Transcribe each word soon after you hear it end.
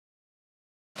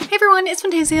Hey everyone, it's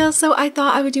Fantayzia. So I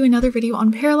thought I would do another video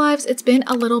on Paralives. It's been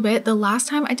a little bit. The last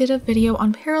time I did a video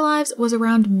on Paralives was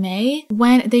around May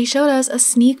when they showed us a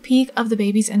sneak peek of the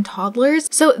babies and toddlers.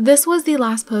 So this was the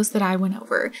last post that I went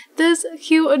over. This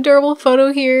cute, adorable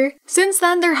photo here. Since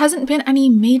then, there hasn't been any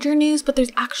major news, but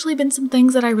there's actually been some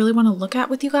things that I really want to look at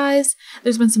with you guys.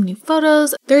 There's been some new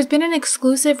photos. There's been an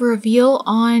exclusive reveal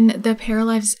on the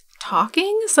Paralives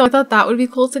talking, so I thought that would be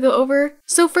cool to go over.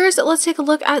 So first, let's take a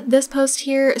look at this post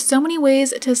here. So many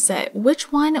ways to sit.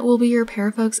 Which one will be your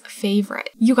parafolk's favorite?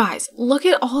 You guys, look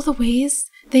at all the ways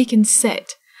they can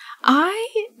sit.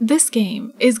 This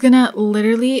game is gonna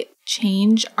literally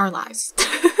change our lives.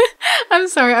 I'm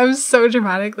sorry, I'm so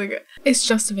dramatic. Like, it's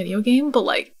just a video game, but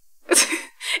like,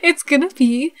 it's gonna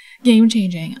be game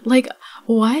changing. Like,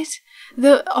 what?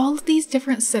 All of these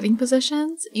different sitting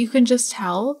positions, you can just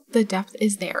tell the depth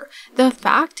is there. The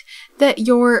fact that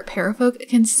your parafolk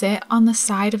can sit on the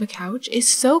side of a couch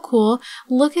is so cool.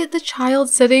 Look at the child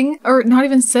sitting, or not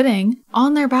even sitting,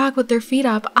 on their back with their feet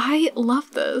up. I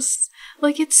love this.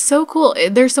 Like, it's so cool.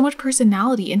 There's so much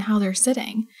personality in how they're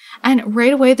sitting. And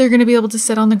right away, they're going to be able to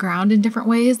sit on the ground in different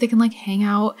ways. They can like hang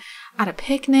out at a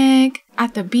picnic,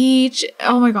 at the beach.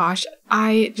 Oh my gosh.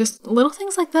 Little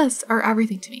things like this are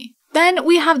everything to me. Then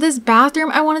we have this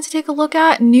bathroom I wanted to take a look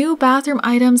at. New bathroom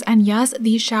items, and yes,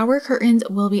 these shower curtains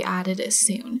will be added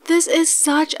soon. This is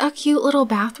such a cute little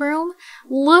bathroom.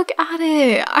 Look at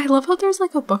it. I love how there's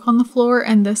like a book on the floor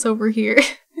and this over here.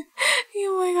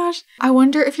 Oh my gosh. I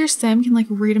wonder if your sim can like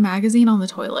read a magazine on the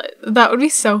toilet. That would be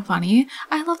so funny.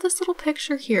 I love this little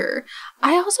picture here.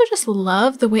 I also just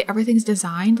love the way everything's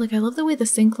designed. Like, I love the way the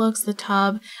sink looks, the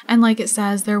tub, and like it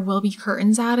says there will be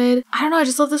curtains added. I don't know, I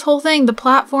just love this whole thing. The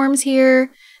platforms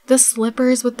here, the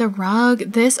slippers with the rug,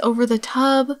 this over the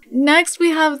tub. Next, we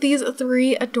have these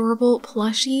 3 adorable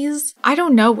plushies. I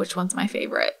don't know which one's my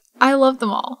favorite. I love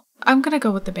them all. I'm gonna go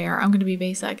with the bear. I'm gonna be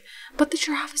basic. But the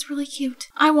giraffe is really cute.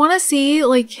 I want to see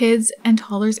like kids and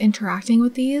toddlers interacting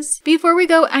with these. Before we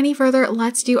go any further,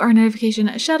 let's do our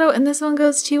notification shout out. And this one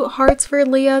goes to Hearts for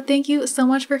Leah. Thank you so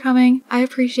much for coming. I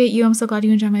appreciate you. I'm so glad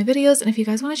you enjoy my videos. And if you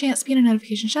guys want a chance to be in a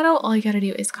notification shout out, all you gotta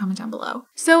do is comment down below.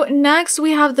 So next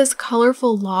we have this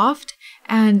colorful loft,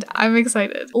 and I'm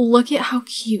excited. Look at how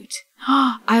cute.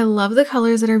 I love the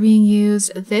colors that are being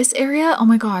used. This area, oh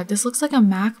my god, this looks like a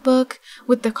MacBook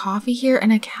with the coffee here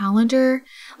and a calendar.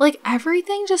 Like,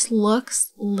 everything just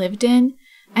looks lived in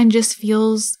and just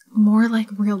feels more like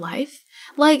real life.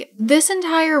 Like, this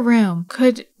entire room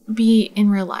could be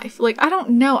in real life. Like, I don't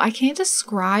know, I can't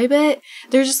describe it.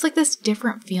 There's just like this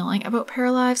different feeling about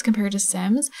Paralives compared to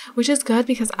Sims, which is good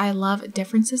because I love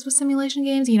differences with simulation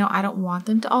games. You know, I don't want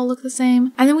them to all look the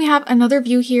same. And then we have another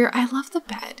view here. I love the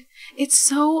bed. It's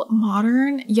so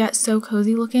modern, yet so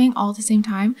cozy looking all at the same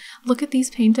time. Look at these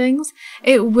paintings.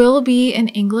 It will be in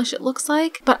English, it looks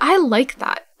like, but I like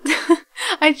that.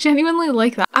 I genuinely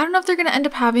like that. I don't know if they're going to end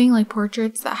up having like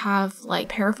portraits that have like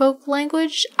parafolk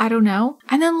language. I don't know.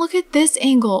 And then look at this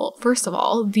angle. First of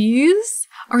all, these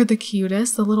are the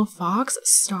cutest. The little fox,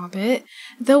 stop it.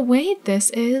 The way this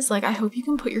is, like, I hope you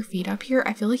can put your feet up here.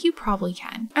 I feel like you probably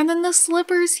can. And then the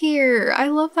slippers here. I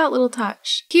love that little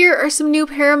touch. Here are some new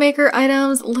Paramaker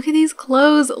items. Look at these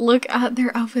clothes. Look at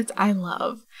their outfits. I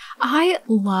love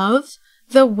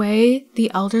the way the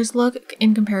elders look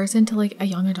in comparison to like a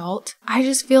young adult. I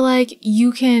just feel like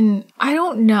you can, I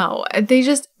don't know. They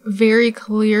just very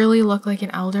clearly look like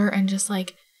an elder and just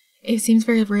like, it seems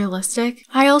very realistic.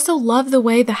 I also love the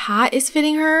way the hat is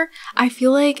fitting her. I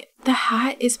feel like the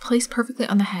hat is placed perfectly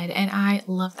on the head and I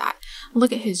love that.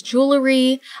 Look at his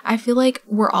jewelry. I feel like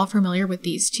we're all familiar with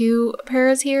these 2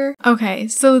 paras here. Okay,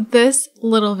 so this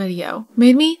little video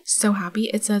made me so happy.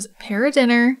 It says para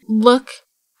dinner. Look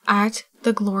at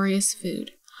the glorious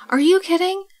food. Are you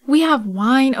kidding? We have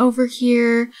wine over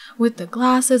here with the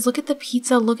glasses. Look at the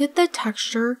pizza. Look at the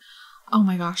texture. Oh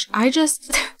my gosh.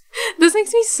 This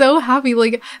makes me so happy.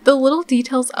 Like, the little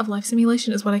details of life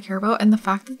simulation is what I care about, and the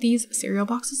fact that these cereal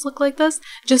boxes look like this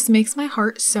just makes my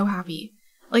heart so happy.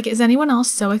 Like, is anyone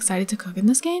else so excited to cook in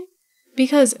this game?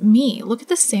 Because me, look at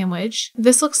this sandwich.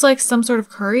 This looks like some sort of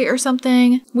curry or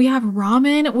something. We have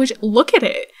ramen, which, look at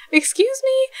it. Excuse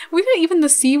me? We got even the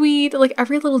seaweed, like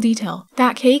every little detail.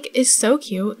 That cake is so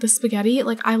cute. The spaghetti,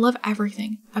 like, I love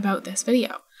everything about this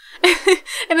video.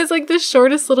 And it's like the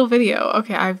shortest little video.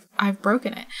 Okay, I've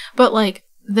broken it. But like,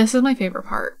 this is my favorite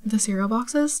part, the cereal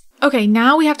boxes. Okay,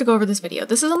 now we have to go over this video.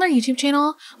 This is on their YouTube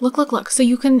channel. Look, look, look. So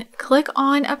you can click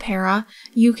on a para,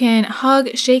 you can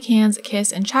hug, shake hands,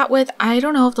 kiss, and chat with. I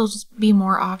don't know if there'll just be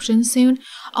more options soon.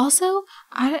 Also,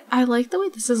 I like the way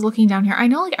this is looking down here. I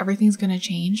know like everything's gonna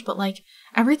change, but like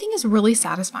everything is really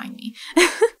satisfying me.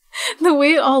 The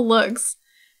way it all looks.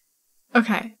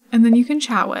 Okay, and then you can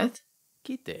chat with.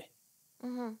 Kite.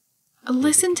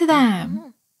 Listen to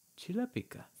them.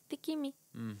 Chilapika. Tikimi.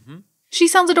 She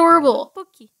sounds adorable.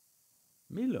 Puki.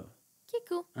 Milo.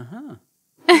 Kiku.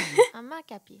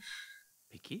 Amakapi.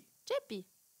 Piki. Jepi.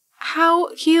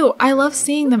 How cute. I love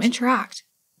seeing them interact.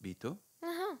 Bito.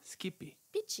 Skippy.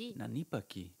 Pichi.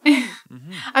 Nanipaki.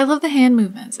 I love the hand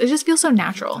movements. It just feels so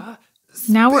natural.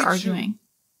 Now we're arguing.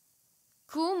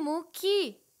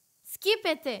 Kumuki.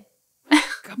 Skipete.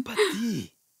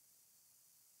 Kapati.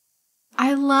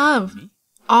 I love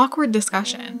awkward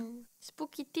discussion.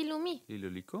 Spooky tilumi.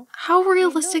 Liloliko. How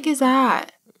realistic is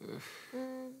that?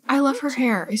 I love her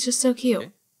hair. It's just so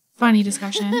cute. Funny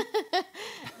discussion.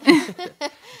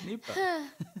 Nipa.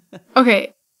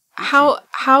 Okay.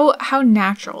 How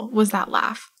natural was that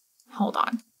laugh? Hold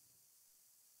on.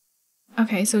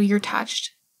 Okay, so you're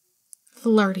touched.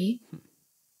 Flirty.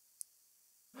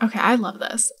 Okay, I love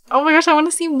this. Oh my gosh, I want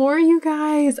to see more, you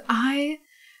guys. I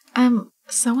am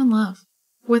so in love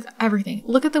with everything.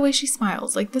 Look at the way she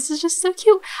smiles. Like, this is just so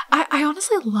cute. I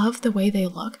honestly love the way they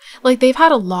look. Like, they've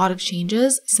had a lot of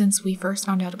changes since we first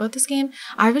found out about this game.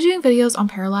 I've been doing videos on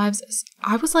Paralives.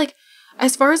 I was like,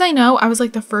 as far as I know, I was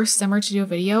like the first simmer to do a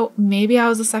video. Maybe I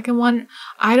was the second one.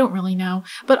 I don't really know.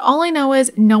 But all I know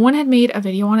is no one had made a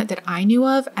video on it that I knew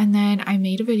of. And then I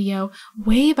made a video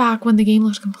way back when the game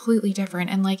looked completely different.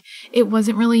 And like, it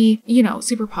wasn't really, you know,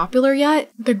 super popular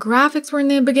yet. The graphics were in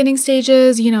the beginning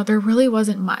stages. You know, there really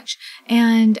wasn't much.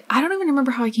 And I don't even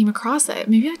remember how I came across it.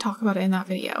 Maybe I talk about it in that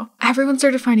video. Everyone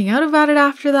started finding out about it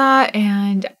after that.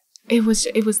 And it was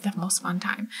the most fun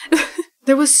time.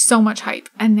 There was so much hype,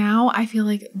 and now I feel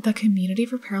like the community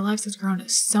for Paralives has grown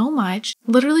so much.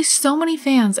 Literally so many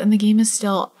fans, and the game is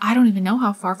still, I don't even know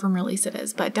how far from release it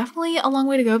is, but definitely a long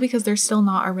way to go because there's still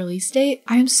not a release date.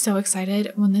 I am so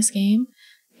excited when this game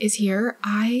is here.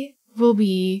 I will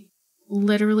be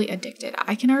literally addicted.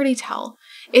 I can already tell.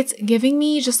 It's giving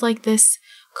me just like this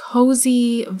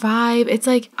cozy vibe. It's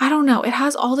like, I don't know, it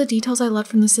has all the details I loved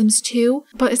from The Sims 2,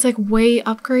 but it's like way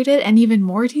upgraded and even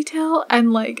more detail,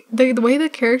 and like the way the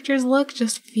characters look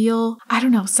just feel, I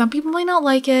don't know, some people might not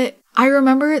like it. I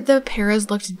remember the paras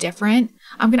looked different.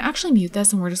 I'm gonna actually mute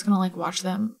this and we're just gonna like watch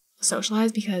them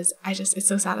socialize because it's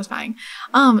so satisfying.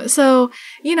 So,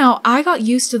 you know, I got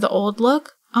used to the old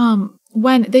look.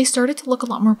 When they started to look a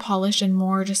lot more polished and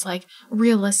more just like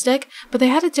realistic, but they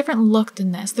had a different look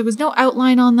than this. There was no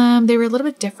outline on them. They were a little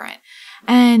bit different.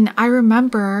 And I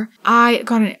remember I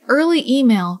got an early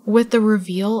email with the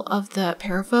reveal of the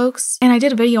para folks, and I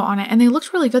did a video on it, and they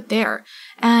looked really good there.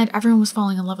 And everyone was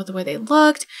falling in love with the way they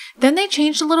looked. Then they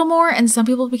changed a little more, and some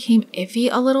people became iffy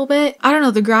a little bit. I don't know,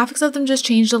 the graphics of them just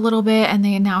changed a little bit, and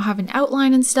they now have an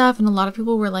outline and stuff, and a lot of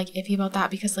people were like iffy about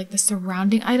that because like the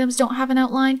surrounding items don't have an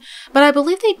outline, but I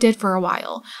believe they did for a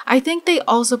while. I think they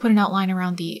also put an outline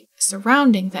around the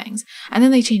surrounding things, and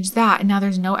then they changed that, and now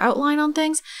there's no outline on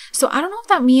things. So I don't know if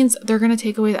that means they're gonna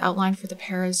take away the outline for the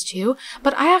paras too,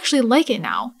 but I actually like it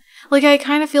now. Like, I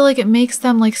kind of feel like it makes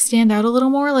them like stand out a little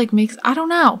more, like I don't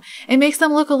know, it makes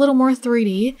them look a little more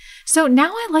 3D. So now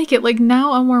I like it, like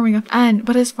now I'm warming up.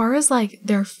 But as far as like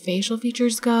their facial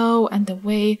features go and the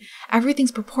way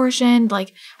everything's proportioned,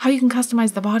 like how you can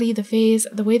customize the body, the face,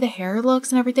 the way the hair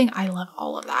looks and everything, I love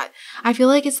all of that. I feel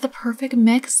like it's the perfect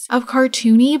mix of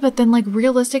cartoony, but then like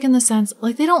realistic in the sense,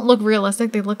 like they don't look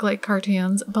realistic, they look like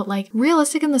cartoons, but like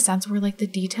realistic in the sense where like the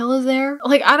detail is there.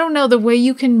 Like, I don't know, the way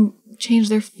you can change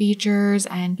their features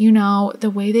and, you know, the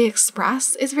way they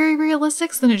express is very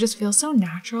realistic, so then it just feels so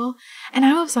natural, and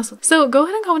I'm obsessed with it. So go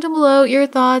ahead and comment down below your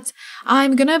thoughts.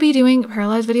 I'm gonna be doing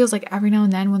Paralives videos like every now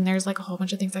and then when there's like a whole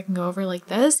bunch of things I can go over like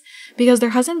this, because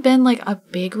there hasn't been like a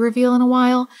big reveal in a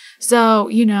while, so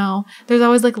you know, there's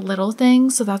always like little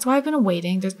things, so that's why I've been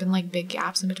waiting. There's been like big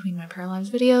gaps in between my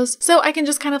Paralives videos, so I can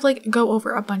just kind of like go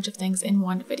over a bunch of things in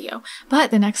one video.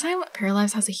 But the next time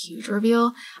Paralives has a huge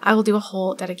reveal, I will do a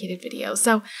whole dedicated video.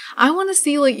 So I want to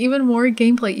see like even more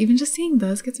gameplay. Even just seeing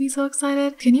this gets me so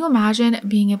excited. Can you imagine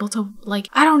being able to, like,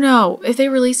 I don't know, if they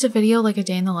released a video like a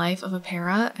day in the life of a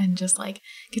para and just like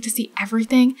get to see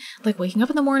everything, like waking up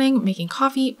in the morning, making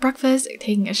coffee, breakfast,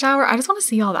 taking a shower. I just want to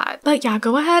see all that. But yeah,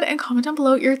 go ahead and comment down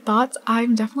below your thoughts.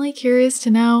 I'm definitely curious to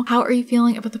know, how are you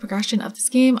feeling about the progression of this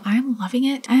game? I'm loving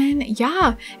it. And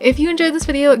yeah, if you enjoyed this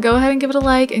video, go ahead and give it a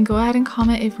like and go ahead and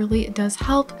comment. It really does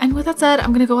help. And with that said,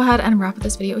 I'm gonna go ahead and wrap up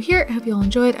this video here. I hope you all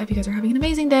enjoyed. I hope you guys are having an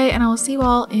amazing day, and I will see you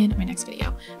all in my next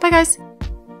video. Bye guys.